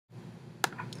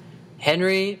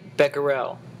Henri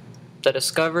Becquerel, the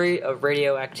discovery of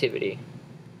radioactivity.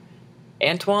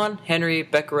 Antoine Henri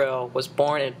Becquerel was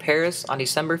born in Paris on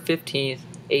December 15,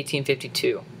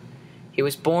 1852. He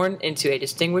was born into a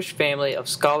distinguished family of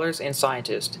scholars and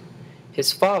scientists.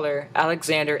 His father,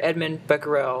 Alexander Edmond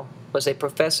Becquerel, was a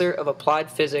professor of applied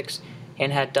physics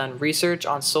and had done research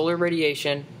on solar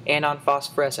radiation and on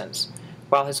phosphorescence,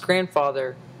 while his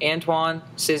grandfather, Antoine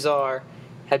César,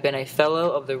 had been a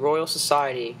Fellow of the Royal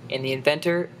Society and the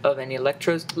inventor of an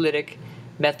electrolytic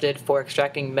method for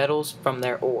extracting metals from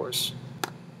their ores.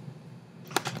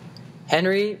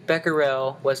 Henri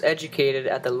Becquerel was educated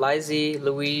at the Lycée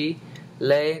Louis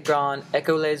Le Grand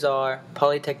École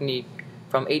Polytechnique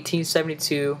from 1872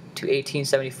 to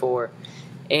 1874,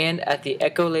 and at the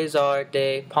École des Arts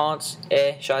des Ponts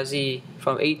et Chaussées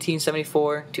from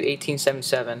 1874 to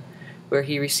 1877, where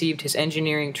he received his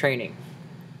engineering training.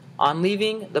 On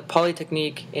leaving the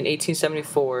Polytechnique in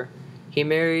 1874, he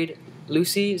married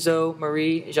Lucie Zoe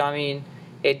Marie Jamin,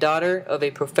 a daughter of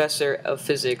a professor of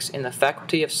physics in the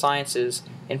Faculty of Sciences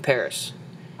in Paris.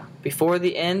 Before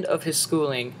the end of his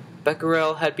schooling,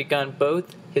 Becquerel had begun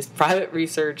both his private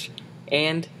research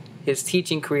and his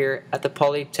teaching career at the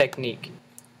Polytechnique.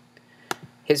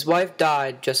 His wife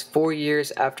died just 4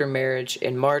 years after marriage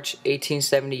in March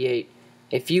 1878,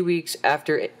 a few weeks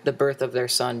after the birth of their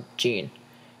son, Jean.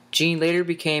 Jean later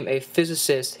became a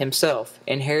physicist himself,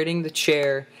 inheriting the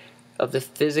chair of the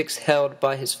physics held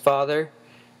by his father,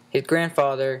 his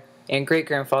grandfather, and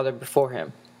great-grandfather before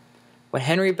him. When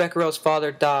Henri Becquerel's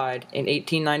father died in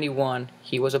 1891,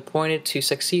 he was appointed to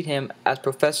succeed him as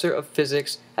professor of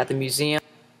physics at the museum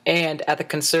and at the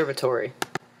conservatory.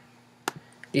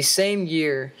 The same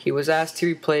year, he was asked to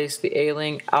replace the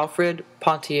ailing Alfred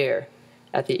Pontier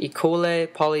at the École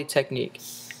Polytechnique.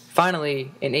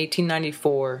 Finally, in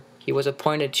 1894, he was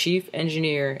appointed chief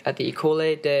engineer at the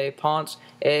École des Ponts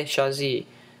et Chaussées.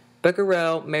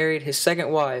 Becquerel married his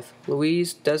second wife,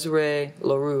 Louise Désirée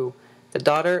Leroux, the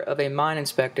daughter of a mine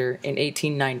inspector, in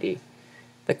 1890.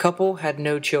 The couple had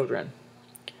no children.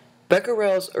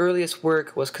 Becquerel's earliest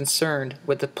work was concerned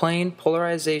with the plane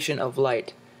polarization of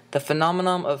light, the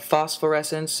phenomenon of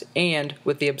phosphorescence, and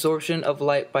with the absorption of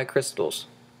light by crystals.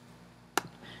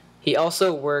 He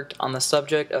also worked on the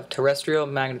subject of terrestrial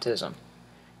magnetism.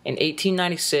 In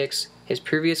 1896, his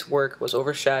previous work was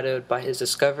overshadowed by his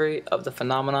discovery of the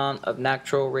phenomenon of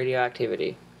natural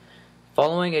radioactivity.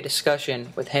 Following a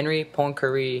discussion with Henri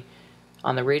Poincaré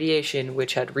on the radiation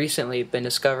which had recently been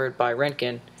discovered by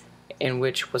Röntgen, and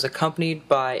which was accompanied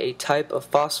by a type of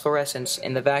phosphorescence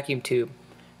in the vacuum tube,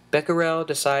 Becquerel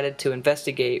decided to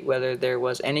investigate whether there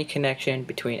was any connection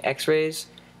between X-rays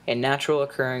and natural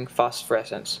occurring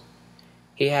phosphorescence.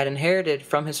 He had inherited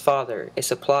from his father a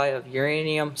supply of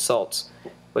uranium salts,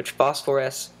 which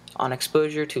phosphoresce on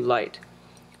exposure to light.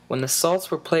 When the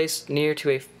salts were placed near to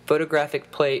a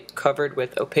photographic plate covered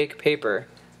with opaque paper,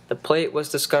 the plate was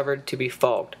discovered to be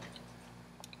fogged.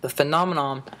 The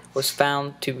phenomenon was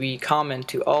found to be common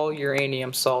to all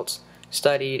uranium salts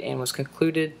studied and was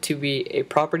concluded to be a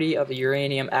property of the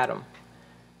uranium atom.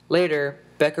 Later,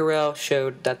 Becquerel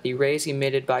showed that the rays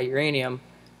emitted by uranium,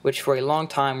 which for a long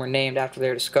time were named after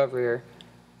their discoverer,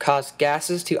 caused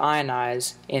gases to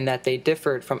ionize in that they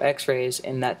differed from X-rays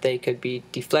in that they could be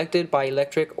deflected by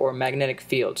electric or magnetic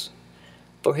fields.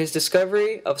 For his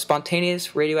discovery of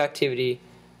spontaneous radioactivity,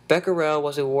 Becquerel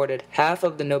was awarded half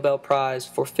of the Nobel Prize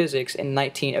for Physics in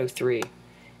 1903,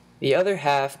 the other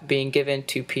half being given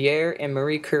to Pierre and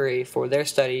Marie Curie for their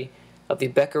study of the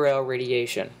Becquerel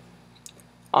radiation.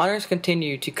 Honors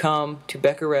continued to come to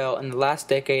Becquerel in the last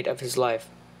decade of his life.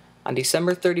 On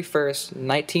December 31,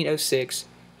 1906,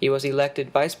 he was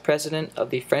elected Vice President of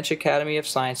the French Academy of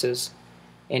Sciences,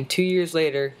 and 2 years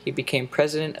later he became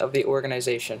President of the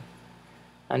organization.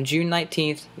 On June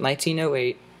 19,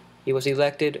 1908, he was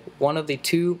elected one of the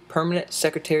 2 permanent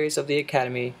secretaries of the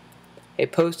Academy, a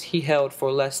post he held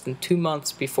for less than 2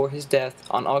 months before his death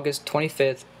on August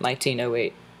 25,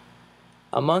 1908.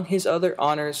 Among his other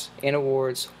honors and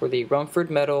awards were the Rumford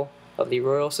Medal of the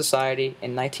Royal Society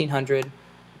in 1900,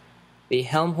 the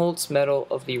Helmholtz Medal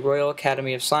of the Royal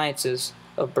Academy of Sciences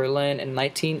of Berlin in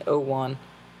 1901,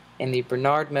 and the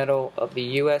Barnard Medal of the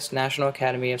U.S. National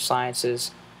Academy of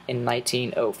Sciences in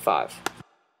 1905.